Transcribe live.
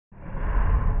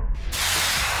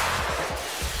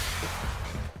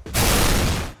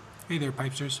Hey there,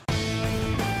 Pipesters.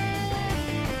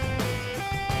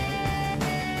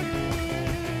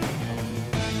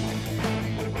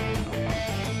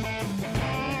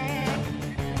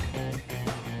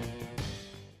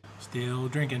 Still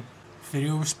drinking.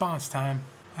 Video response time.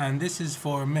 And this is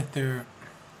for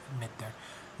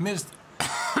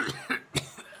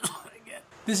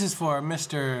This is for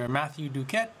Mr. Matthieu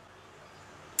Duquette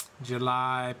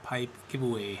July pipe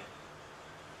giveaway.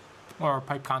 Or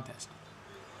pipe contest.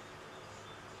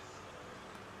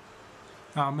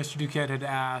 Mr. Duquette had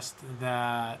asked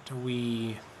that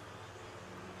we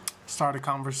start a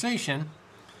conversation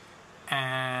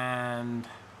and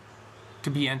to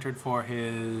be entered for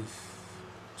his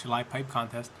July pipe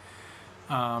contest.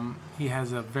 He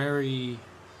has a very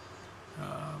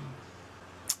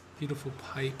beautiful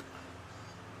pipe.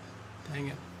 Dang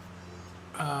it.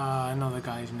 I know the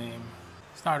guy's name.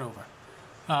 Start over.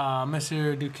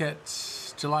 Mr.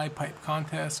 Duquette's July pipe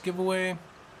contest giveaway.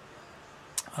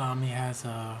 He has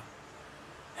a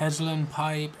Heslin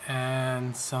pipe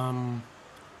and some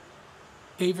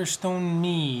Averstone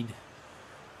mead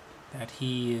that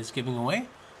he is giving away.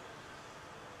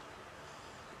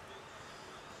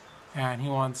 And he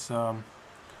wants to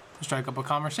strike up a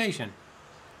conversation.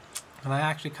 And I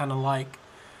actually kind of like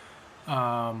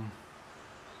that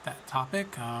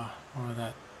topic, or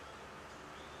that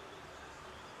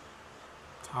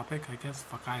topic, I guess.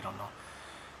 Fuck, I don't know.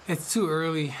 It's too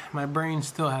early. My brain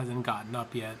still hasn't gotten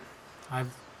up yet.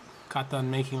 I've got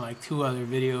done making like 2 other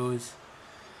videos,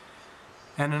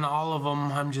 and in all of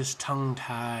them I'm just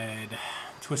tongue-tied,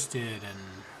 twisted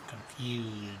and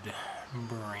confused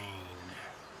brain.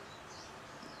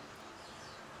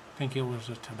 I think it was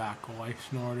a tobacco I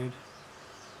snorted,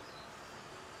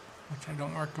 which I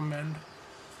don't recommend.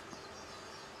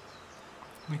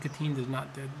 Nicotine does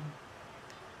not dead.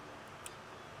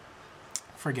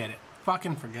 Forget it.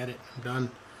 Fucking forget it. I'm done.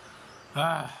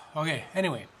 Okay,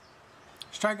 anyway.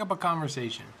 Strike up a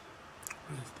conversation.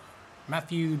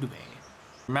 Matthieu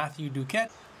Duquette.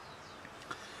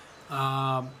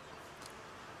 Well,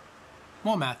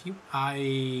 Matthieu,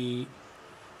 I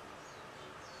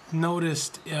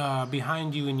noticed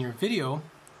behind you in your video,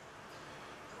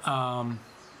 because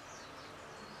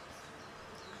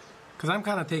I'm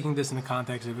kind of taking this in the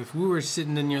context of if we were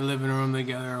sitting in your living room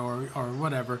together or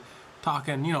whatever,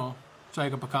 talking, you know,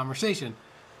 strike up a conversation.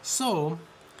 So,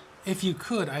 if you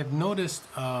could, I've noticed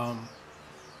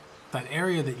that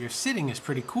area that you're sitting is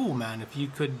pretty cool, man. If you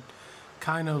could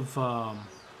kind of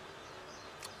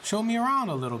show me around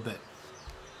a little bit.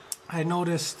 I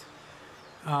noticed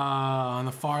on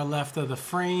the far left of the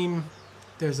frame,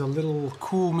 there's a little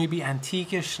cool, maybe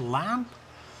antique-ish lamp.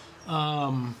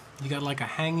 You got like a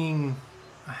hanging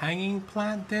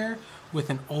plant there with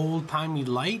an old-timey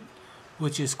light,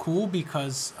 which is cool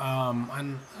because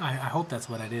I hope that's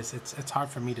what it is. It's hard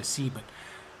for me to see, but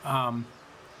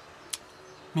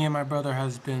me and my brother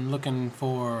has been looking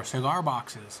for cigar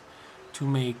boxes to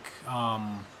make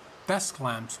desk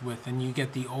lamps with, and you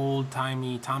get the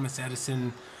old-timey Thomas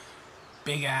Edison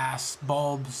big ass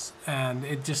bulbs, and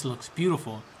it just looks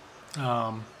beautiful.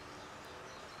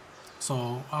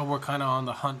 So we're kind of on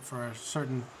the hunt for a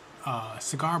certain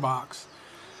cigar box,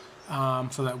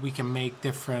 so that we can make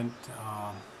different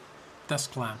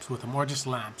desk lamps with them, or just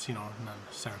lamps, you know, not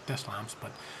necessarily desk lamps,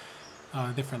 but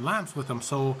different lamps with them.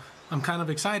 So I'm kind of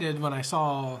excited when I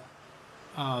saw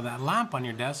that lamp on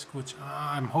your desk, which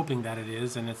I'm hoping that it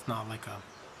is, and it's not like a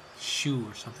shoe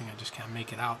or something. I just can't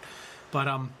make it out. But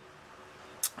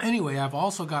anyway, I've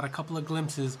also got a couple of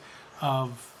glimpses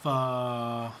of,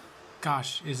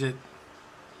 gosh, is it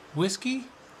whiskey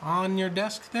on your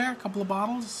desk there? A couple of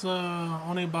bottles,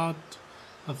 only about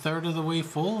a third of the way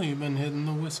full. You've been hitting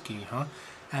the whiskey, huh?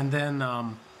 And then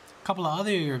a couple of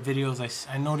other your videos,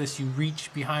 I noticed you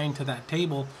reach behind to that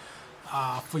table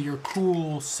for your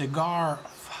cool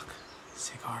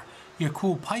your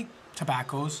cool pipe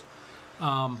tobaccos.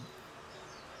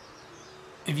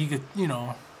 If you could, you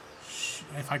know,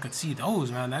 if I could see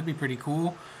those, man, that'd be pretty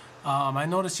cool. I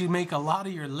noticed you make a lot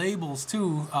of your labels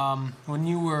too. When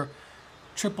you were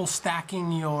triple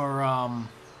stacking your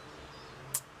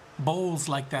bowls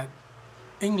like that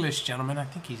English gentleman, I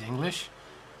think he's English,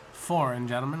 foreign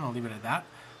gentleman, I'll leave it at that.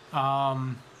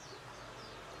 And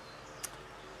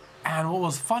what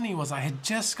was funny was I had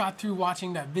just got through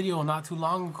watching that video not too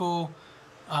long ago.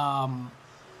 I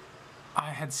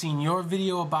had seen your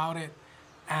video about it,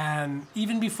 and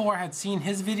even before I had seen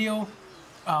his video,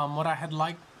 what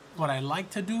I like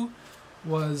to do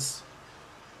was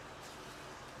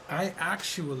I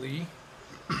actually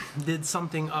did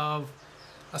something of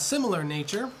a similar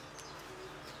nature.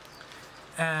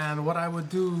 And what I would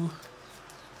do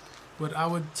I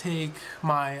would take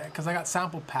my, because I got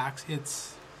sample packs,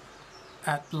 it's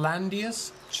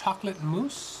Atlantis chocolate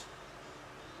mousse.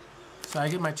 So I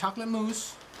get my chocolate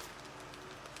mousse.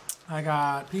 I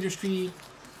got Peter Street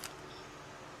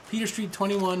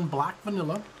 21 black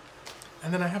vanilla.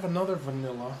 And then I have another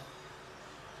vanilla.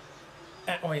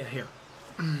 Oh yeah, here.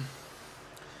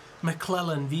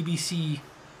 McClellan VBC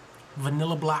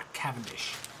Vanilla Black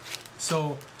Cavendish.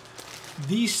 So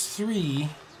these three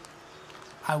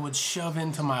I would shove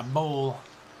into my bowl,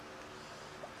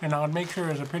 and I would make sure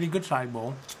it's a pretty good size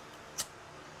bowl.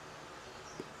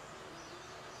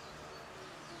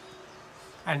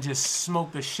 And just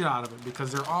smoke the shit out of it,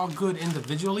 because they're all good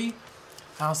individually.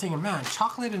 And I was thinking, man,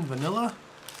 chocolate and vanilla,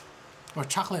 or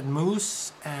chocolate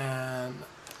mousse and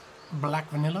black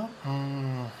vanilla.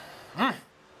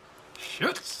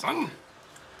 Shit, son.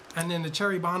 And then the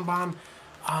cherry bonbon,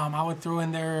 I would throw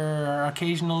in there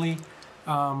occasionally,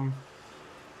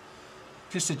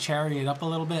 just to cherry it up a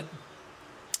little bit.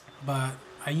 But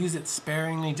I use it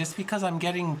sparingly just because I'm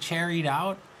getting cherried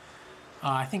out.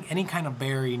 I think any kind of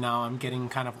berry now, I'm getting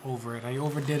kind of over it. I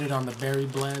overdid it on the berry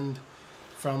blend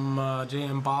from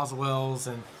J.M. Boswell's,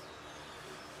 and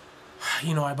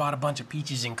you know, I bought a bunch of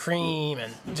peaches and cream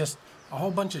and just a whole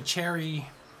bunch of cherry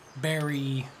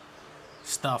berry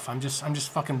stuff. I'm just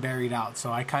fucking berried out,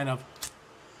 so I kind of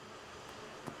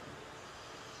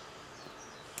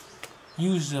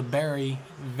use the berry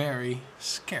very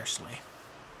scarcely.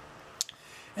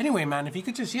 Anyway, man, if you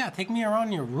could just, take me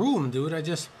around your room, dude.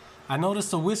 I noticed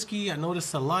the whiskey, I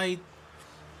noticed the light,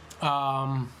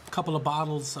 couple of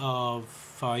bottles of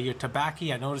your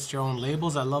tobacco. I noticed your own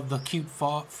labels. I love the cute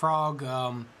frog.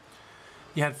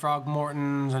 You had Frog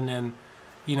Morton's, and then,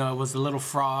 you know, it was the little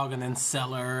frog, and then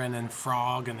Cellar, and then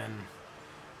Frog, and then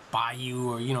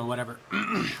Bayou, or, you know, whatever.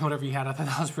 Whatever you had. I thought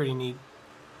that was pretty neat.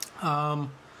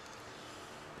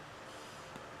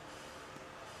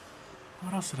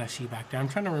 What else did I see back there? I'm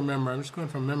trying to remember. I'm just going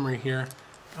from memory here.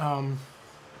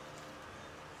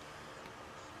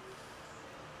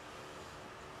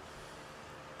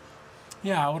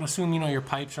 Yeah, I would assume, you know, your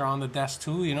pipes are on the desk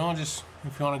too, you know, just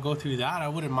if you want to go through that, I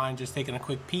wouldn't mind just taking a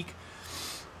quick peek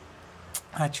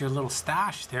at your little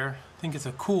stash there. I think it's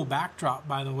a cool backdrop,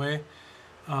 by the way.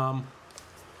 Let's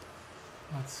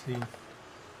see.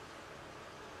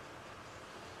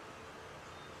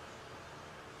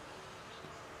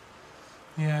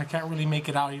 Yeah, I can't really make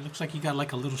it out. It looks like you got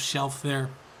like a little shelf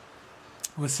there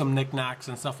with some knickknacks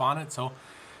and stuff on it, so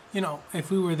you know, if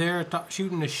we were there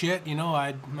shooting the shit, you know,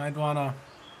 I'd want to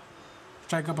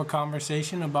strike up a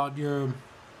conversation about your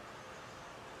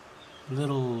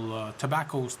little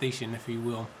tobacco station, if you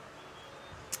will.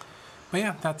 But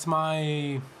yeah, that's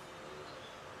my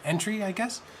entry, I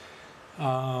guess.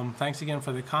 Thanks again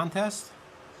for the contest,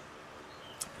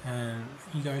 and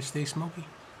you guys stay smoky.